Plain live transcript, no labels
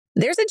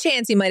There's a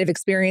chance you might have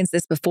experienced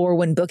this before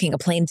when booking a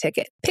plane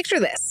ticket. Picture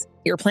this.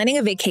 You're planning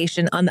a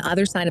vacation on the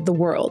other side of the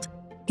world.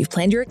 You've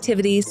planned your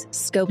activities,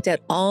 scoped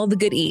out all the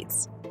good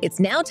eats. It's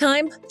now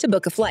time to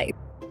book a flight.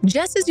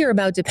 Just as you're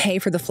about to pay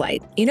for the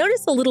flight, you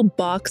notice a little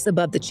box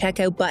above the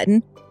checkout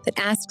button that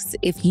asks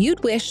if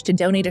you'd wish to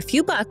donate a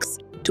few bucks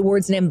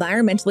towards an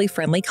environmentally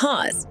friendly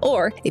cause,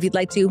 or if you'd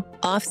like to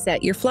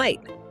offset your flight.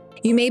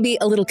 You may be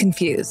a little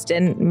confused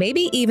and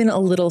maybe even a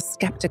little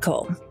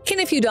skeptical. Can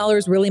a few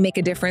dollars really make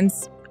a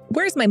difference?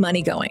 Where's my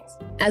money going?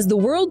 As the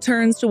world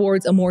turns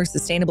towards a more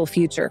sustainable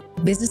future,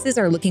 businesses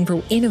are looking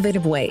for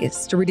innovative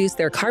ways to reduce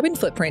their carbon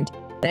footprint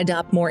and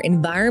adopt more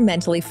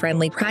environmentally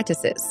friendly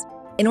practices.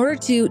 In order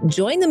to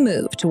join the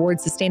move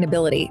towards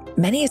sustainability,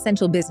 many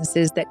essential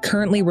businesses that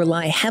currently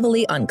rely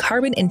heavily on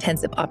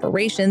carbon-intensive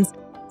operations,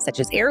 such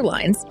as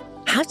airlines,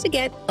 have to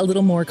get a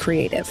little more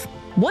creative.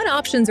 What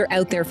options are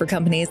out there for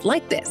companies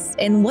like this?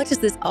 And what does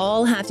this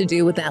all have to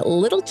do with that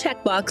little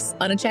checkbox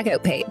on a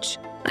checkout page?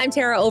 I'm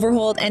Tara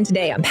Overholt, and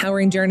today on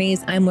Powering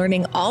Journeys, I'm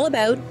learning all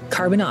about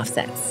carbon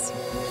offsets.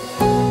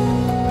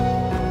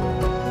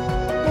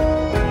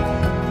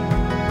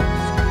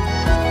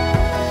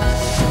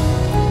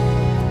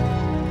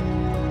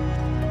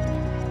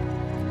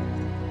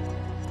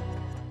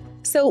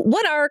 So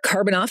what are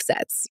carbon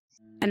offsets?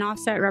 An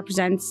offset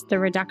represents the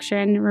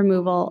reduction,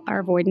 removal, or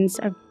avoidance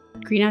of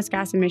greenhouse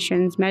gas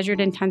emissions measured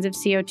in tons of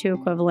CO2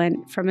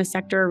 equivalent from a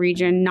sector or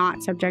region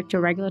not subject to a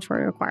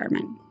regulatory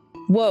requirement.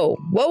 Whoa,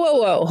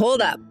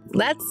 hold up.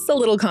 That's a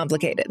little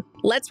complicated.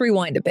 Let's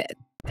rewind a bit.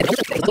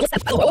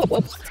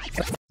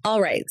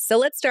 All right, so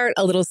let's start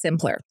a little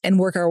simpler and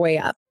work our way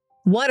up.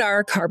 What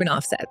are carbon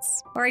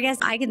offsets? Or I guess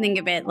I can think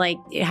of it like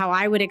how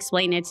I would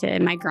explain it to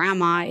my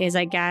grandma is,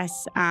 so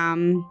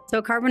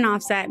a carbon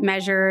offset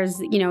measures,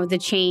 the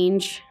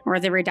change or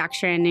the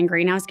reduction in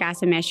greenhouse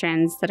gas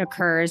emissions that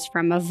occurs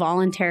from a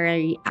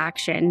voluntary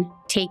action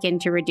taken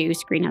to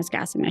reduce greenhouse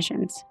gas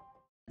emissions.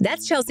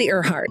 That's Chelsea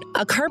Erhardt,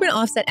 a carbon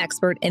offset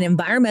expert and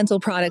environmental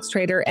products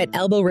trader at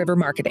Elbow River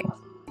Marketing.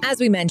 As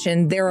we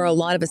mentioned, there are a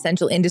lot of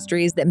essential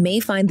industries that may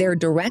find their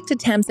direct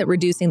attempts at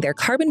reducing their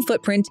carbon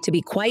footprint to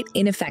be quite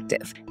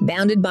ineffective.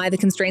 Bounded by the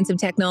constraints of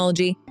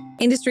technology,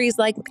 industries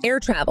like air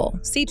travel,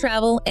 sea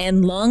travel,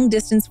 and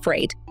long-distance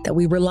freight that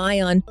we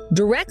rely on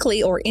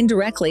directly or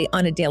indirectly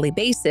on a daily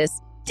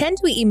basis tend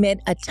to emit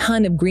a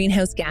ton of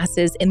greenhouse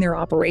gases in their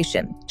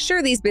operation.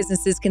 Sure, these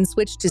businesses can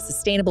switch to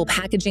sustainable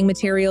packaging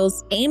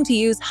materials, aim to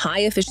use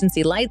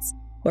high-efficiency lights,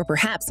 or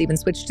perhaps even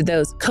switch to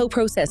those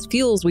co-processed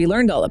fuels we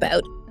learned all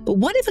about. But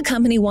what if a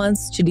company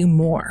wants to do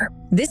more?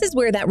 This is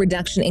where that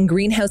reduction in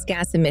greenhouse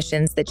gas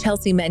emissions that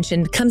Chelsea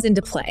mentioned comes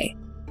into play.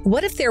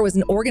 What if there was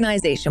an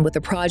organization with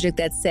a project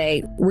that,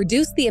 say,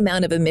 reduced the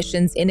amount of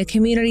emissions in a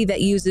community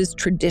that uses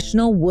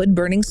traditional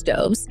wood-burning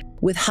stoves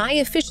with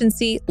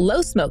high-efficiency,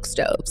 low-smoke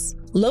stoves,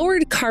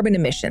 lowered carbon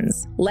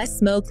emissions, less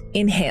smoke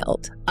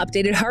inhaled,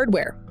 updated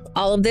hardware?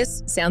 All of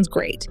this sounds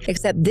great,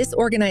 except this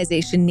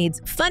organization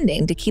needs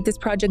funding to keep this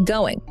project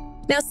going.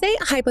 Now, say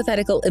a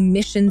hypothetical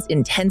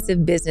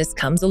emissions-intensive business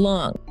comes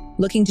along,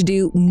 looking to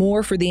do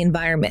more for the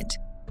environment.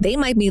 They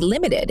might be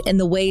limited in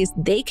the ways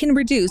they can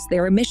reduce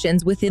their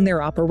emissions within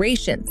their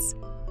operations.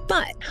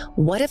 But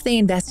what if they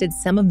invested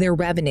some of their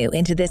revenue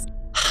into this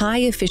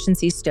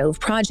high-efficiency stove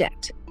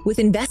project? With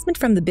investment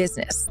from the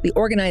business, the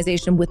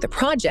organization with the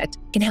project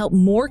can help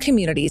more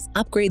communities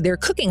upgrade their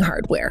cooking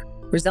hardware,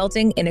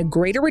 resulting in a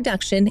greater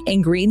reduction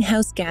in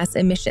greenhouse gas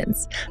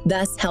emissions,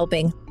 thus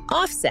helping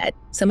offset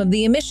some of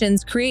the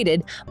emissions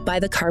created by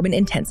the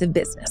carbon-intensive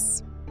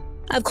business.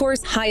 Of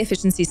course,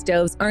 high-efficiency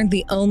stoves aren't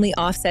the only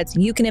offsets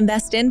you can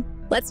invest in.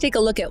 Let's take a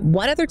look at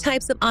what other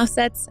types of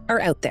offsets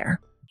are out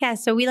there. Yeah,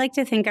 so we like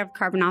to think of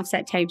carbon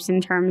offset types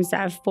in terms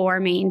of 4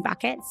 main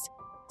buckets.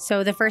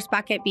 So the first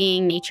bucket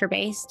being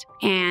nature-based,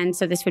 and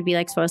so this would be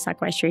like soil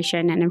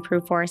sequestration and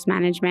improved forest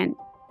management.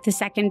 The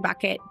second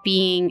bucket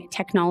being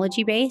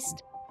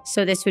technology-based,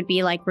 so this would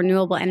be like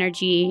renewable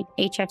energy,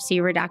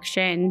 HFC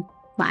reduction,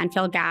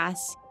 landfill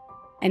gas,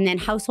 and then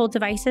household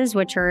devices,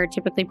 which are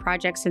typically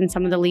projects in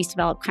some of the least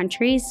developed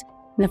countries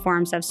in the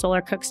forms of solar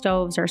cook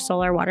stoves or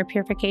solar water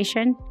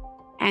purification.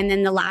 And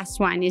then the last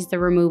one is the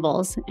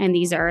removals, and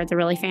these are the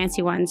really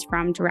fancy ones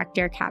from direct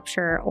air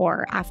capture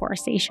or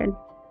afforestation.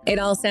 It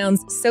all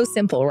sounds so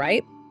simple,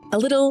 right? A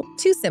little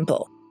too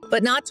simple.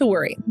 But not to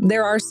worry,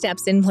 there are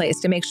steps in place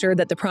to make sure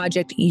that the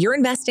project you're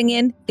investing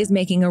in is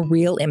making a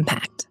real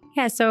impact.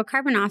 Yeah, so a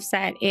carbon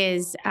offset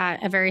is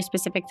a very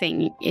specific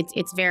thing.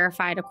 It's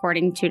verified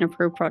according to an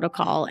approved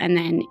protocol and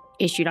then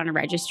issued on a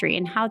registry.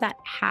 And how that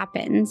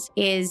happens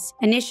is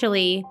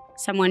initially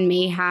someone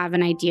may have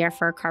an idea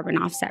for a carbon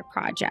offset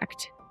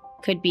project.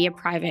 Could be a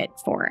private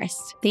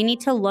forest. They need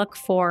to look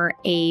for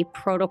a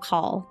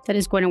protocol that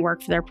is going to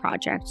work for their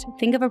project.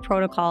 Think of a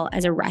protocol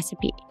as a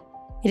recipe.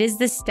 It is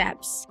the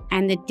steps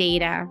and the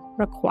data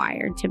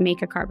required to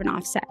make a carbon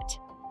offset.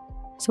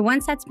 So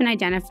once that's been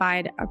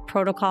identified, a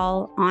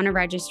protocol on a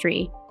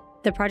registry,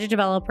 the project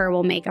developer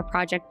will make a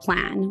project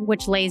plan,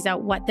 which lays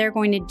out what they're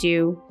going to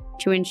do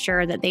to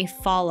ensure that they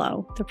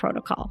follow the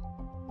protocol.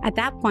 At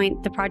that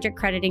point, the project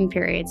crediting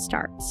period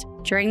starts.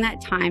 During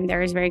that time,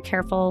 there is very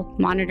careful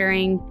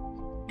monitoring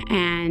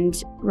and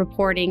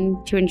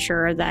reporting to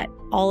ensure that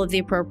all of the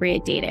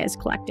appropriate data is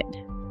collected.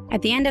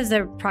 At the end of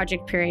the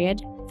project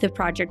period, the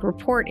project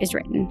report is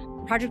written.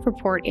 Project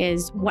report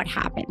is what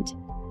happened.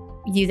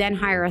 You then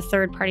hire a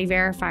third-party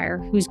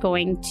verifier who's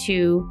going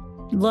to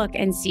look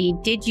and see,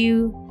 did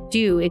you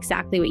do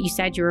exactly what you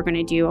said you were going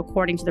to do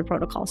according to the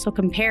protocol? So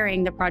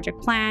comparing the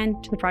project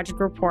plan to the project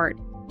report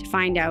to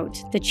find out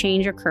the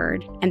change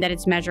occurred and that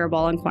it's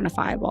measurable and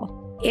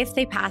quantifiable. If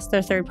they pass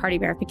their third-party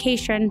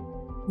verification,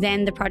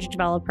 then the project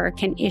developer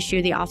can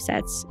issue the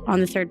offsets on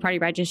the third-party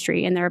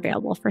registry and they're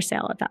available for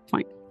sale at that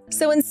point.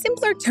 So in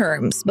simpler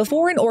terms,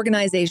 before an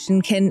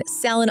organization can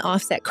sell an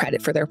offset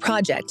credit for their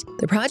project,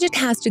 the project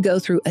has to go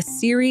through a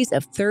series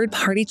of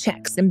third-party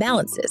checks and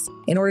balances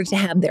in order to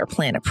have their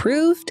plan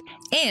approved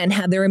and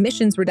have their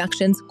emissions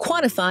reductions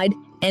quantified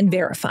and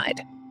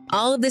verified.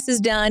 All of this is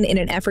done in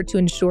an effort to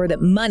ensure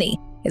that money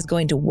is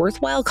going to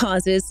worthwhile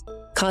causes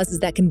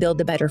that can build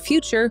a better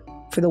future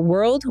for the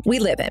world we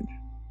live in.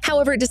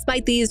 However,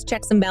 despite these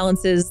checks and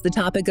balances, the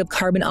topic of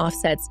carbon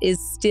offsets is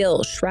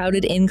still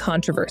shrouded in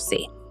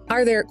controversy.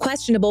 Are there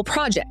questionable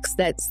projects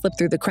that slip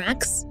through the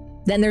cracks?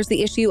 Then there's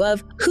the issue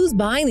of who's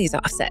buying these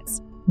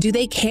offsets. Do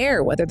they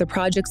care whether the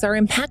projects are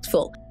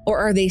impactful, or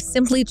are they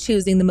simply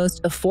choosing the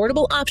most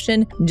affordable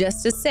option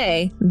just to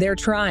say they're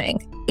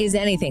trying? Is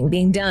anything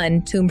being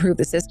done to improve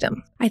the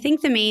system? I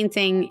think the main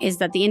thing is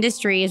that the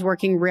industry is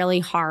working really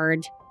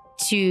hard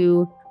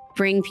to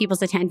bring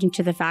people's attention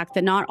to the fact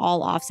that not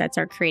all offsets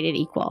are created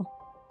equal.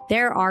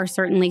 There are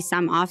certainly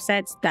some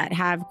offsets that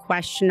have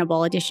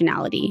questionable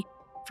additionality.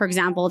 For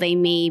example, they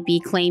may be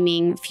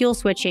claiming fuel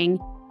switching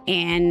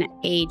in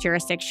a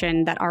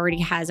jurisdiction that already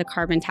has a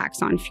carbon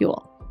tax on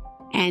fuel.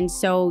 And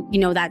so,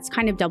 that's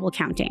kind of double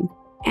counting.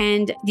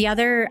 And the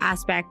other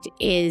aspect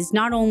is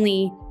not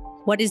only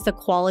what is the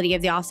quality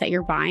of the offset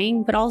you're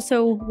buying, but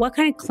also what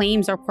kind of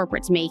claims are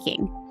corporates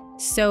making.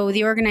 So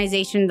the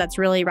organization that's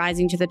really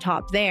rising to the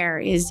top there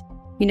is,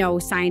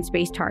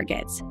 science-based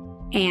targets.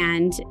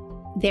 And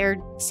they're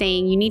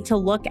saying you need to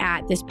look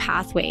at this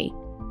pathway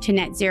to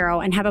net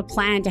zero and have a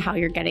plan to how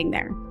you're getting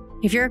there.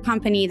 If you're a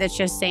company that's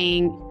just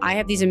saying, I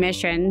have these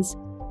emissions,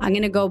 I'm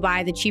going to go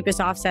buy the cheapest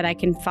offset I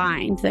can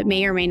find that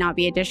may or may not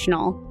be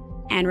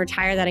additional and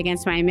retire that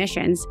against my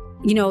emissions,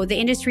 the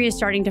industry is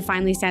starting to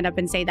finally stand up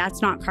and say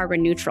that's not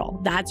carbon neutral,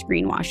 that's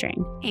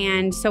greenwashing.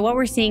 And so what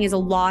we're seeing is a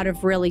lot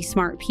of really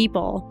smart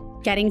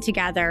people getting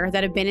together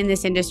that have been in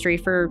this industry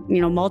for,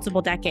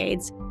 multiple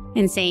decades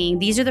and saying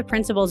these are the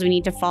principles we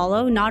need to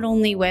follow, not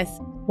only with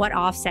what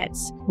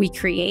offsets we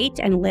create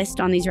and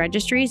list on these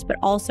registries, but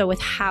also with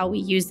how we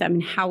use them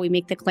and how we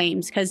make the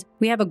claims. Because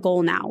we have a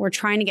goal now. We're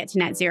trying to get to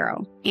net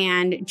zero.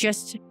 And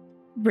just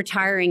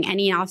retiring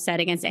any offset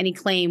against any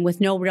claim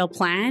with no real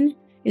plan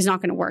is not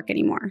going to work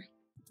anymore.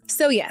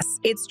 So yes,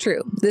 it's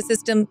true. The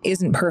system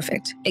isn't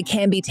perfect. It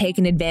can be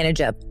taken advantage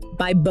of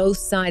by both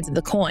sides of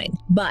the coin.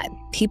 But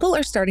people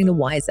are starting to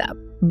wise up.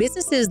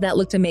 Businesses that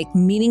look to make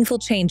meaningful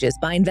changes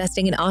by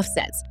investing in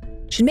offsets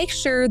should make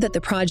sure that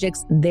the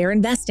projects they're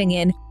investing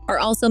in are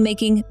also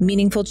making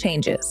meaningful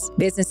changes.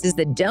 Businesses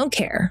that don't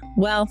care,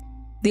 well,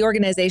 the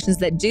organizations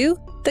that do,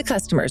 the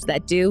customers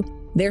that do,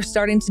 they're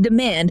starting to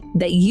demand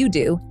that you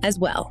do as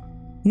well.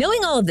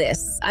 Knowing all of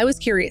this, I was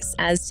curious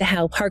as to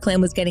how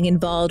Parkland was getting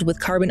involved with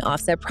carbon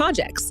offset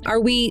projects.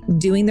 Are we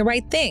doing the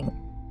right thing?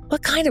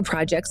 What kind of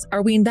projects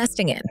are we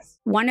investing in?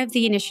 One of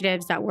the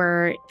initiatives that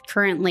we're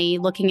currently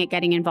looking at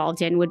getting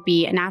involved in would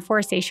be an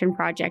afforestation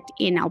project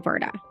in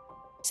Alberta.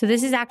 So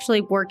this is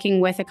actually working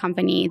with a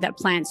company that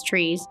plants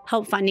trees,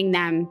 help funding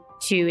them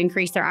to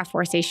increase their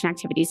afforestation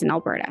activities in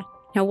Alberta.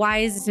 Now, why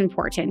is this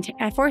important?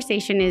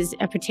 Afforestation is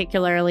a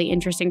particularly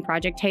interesting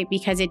project type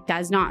because it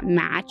does not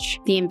match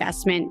the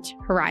investment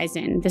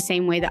horizon the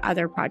same way that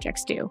other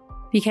projects do.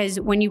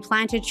 Because when you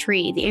plant a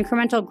tree, the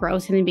incremental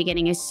growth in the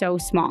beginning is so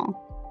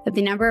small that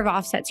the number of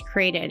offsets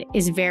created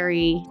is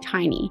very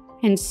tiny.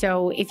 And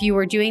so if you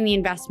were doing the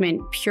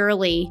investment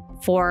purely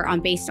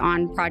based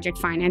on project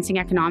financing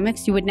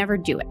economics, you would never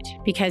do it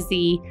because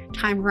the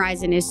time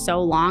horizon is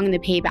so long and the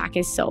payback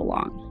is so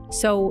long.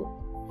 So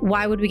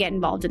why would we get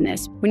involved in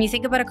this? When you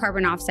think about a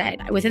carbon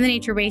offset, within the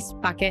nature-based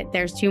bucket,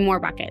 there's two more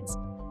buckets.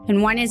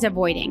 And one is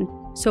avoiding.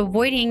 So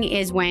avoiding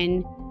is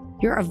when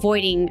you're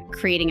avoiding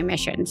creating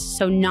emissions,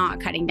 so not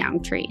cutting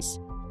down trees.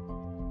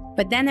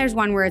 But then there's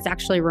one where it's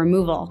actually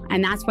removal,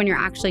 and that's when you're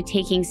actually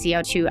taking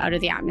CO2 out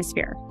of the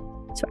atmosphere.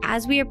 So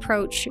as we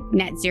approach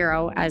net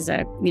zero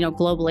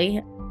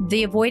globally,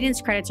 the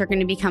avoidance credits are going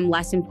to become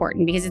less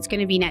important because it's going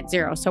to be net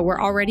zero. So we're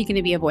already going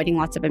to be avoiding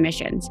lots of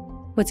emissions.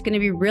 What's going to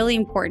be really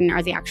important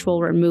are the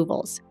actual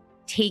removals,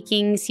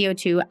 taking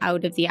CO2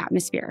 out of the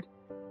atmosphere.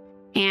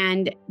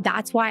 And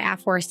that's why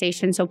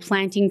afforestation, so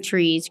planting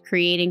trees,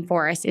 creating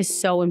forests, is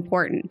so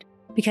important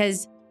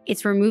because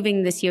it's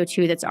removing the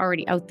CO2 that's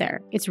already out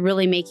there. It's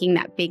really making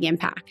that big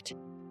impact.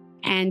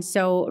 And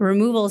so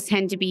removals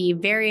tend to be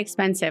very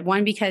expensive.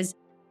 One, because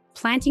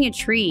planting a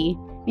tree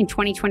in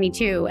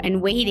 2022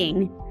 and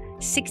waiting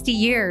 60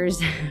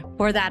 years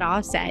for that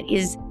offset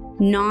is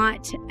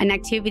not an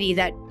activity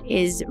that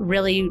is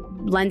really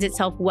lends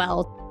itself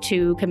well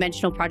to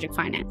conventional project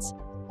finance.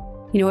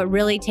 It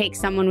really takes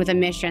someone with a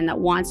mission that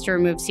wants to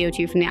remove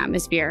CO2 from the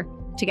atmosphere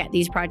to get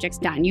these projects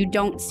done. You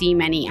don't see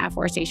many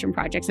afforestation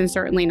projects, and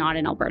certainly not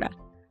in Alberta.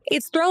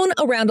 It's thrown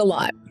around a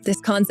lot,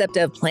 this concept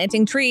of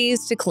planting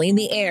trees to clean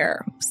the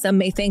air. Some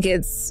may think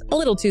it's a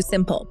little too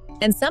simple,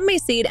 and some may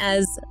see it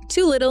as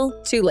too little,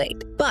 too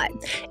late. But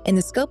in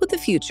the scope of the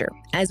future,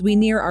 as we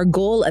near our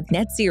goal of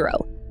net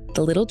zero,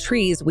 the little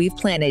trees we've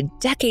planted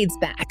decades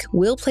back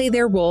will play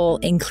their role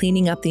in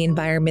cleaning up the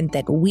environment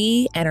that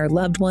we and our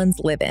loved ones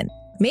live in.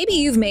 Maybe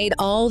you've made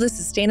all the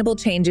sustainable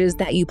changes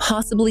that you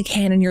possibly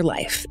can in your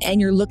life,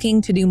 and you're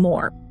looking to do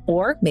more.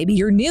 Or maybe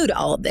you're new to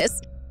all of this,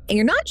 and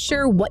you're not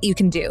sure what you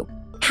can do.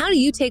 How do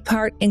you take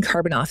part in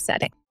carbon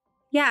offsetting?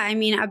 Yeah,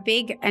 a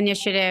big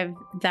initiative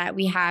that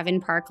we have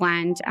in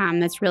Parkland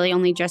that's really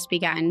only just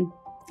begun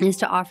is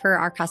to offer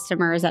our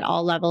customers at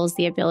all levels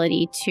the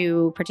ability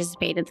to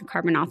participate in the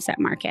carbon offset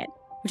market,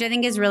 which I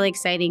think is really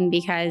exciting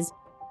because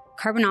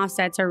carbon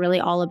offsets are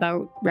really all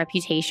about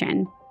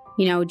reputation.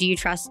 Do you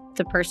trust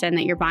the person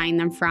that you're buying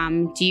them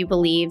from? Do you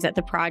believe that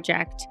the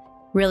project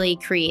really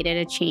created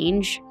a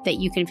change that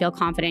you can feel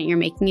confident you're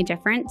making a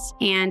difference?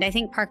 And I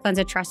think Parkland's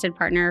a trusted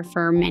partner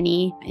for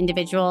many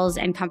individuals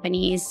and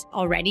companies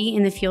already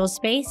in the fuel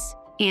space.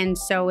 And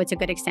so it's a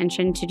good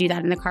extension to do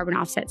that in the carbon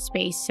offset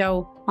space.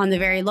 So on the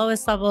very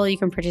lowest level, you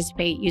can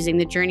participate using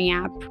the Journey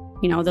app.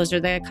 Those are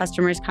the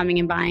customers coming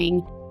and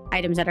buying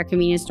items at our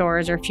convenience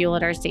stores or fuel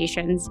at our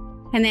stations.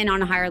 And then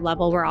on a higher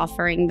level, we're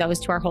offering those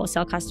to our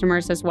wholesale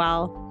customers as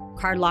well.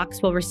 Card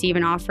locks will receive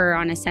an offer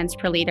on a cents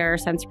per liter or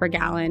cents per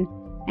gallon.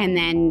 And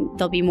then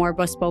there'll be more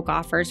bespoke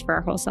offers for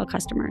our wholesale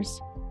customers.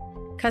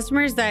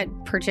 Customers that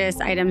purchase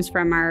items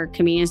from our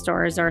convenience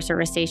stores or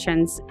service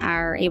stations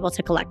are able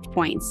to collect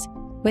points.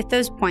 With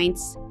those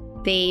points,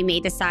 they may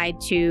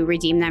decide to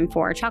redeem them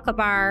for a chocolate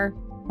bar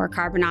or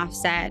carbon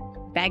offset,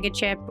 bag of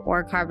chip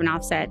or carbon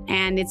offset.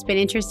 And it's been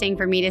interesting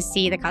for me to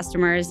see the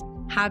customers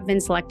have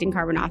been selecting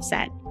carbon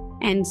offset.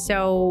 And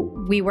so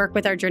we work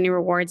with our Journey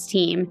Rewards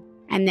team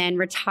and then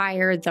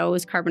retire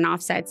those carbon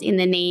offsets in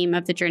the name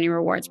of the Journey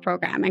Rewards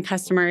program. And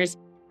customers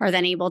are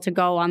then able to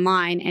go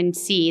online and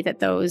see that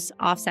those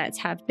offsets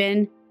have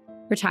been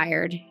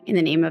retired in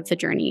the name of the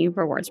Journey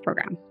Rewards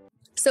program.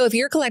 So if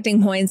you're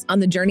collecting points on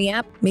the Journey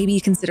app, maybe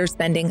you consider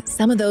spending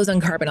some of those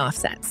on carbon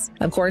offsets.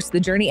 Of course, the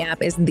Journey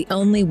app isn't the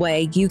only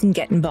way you can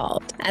get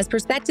involved. As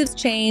perspectives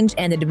change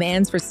and the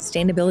demands for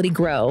sustainability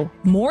grow,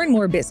 more and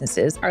more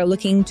businesses are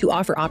looking to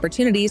offer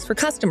opportunities for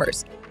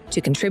customers to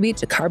contribute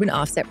to carbon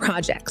offset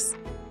projects.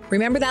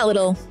 Remember that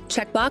little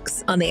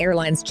checkbox on the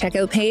airline's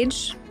checkout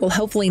page? Well,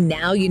 hopefully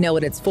now you know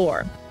what it's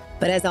for.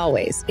 But as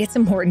always, it's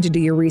important to do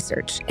your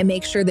research and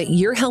make sure that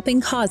you're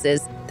helping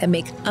causes that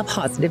make a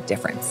positive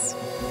difference.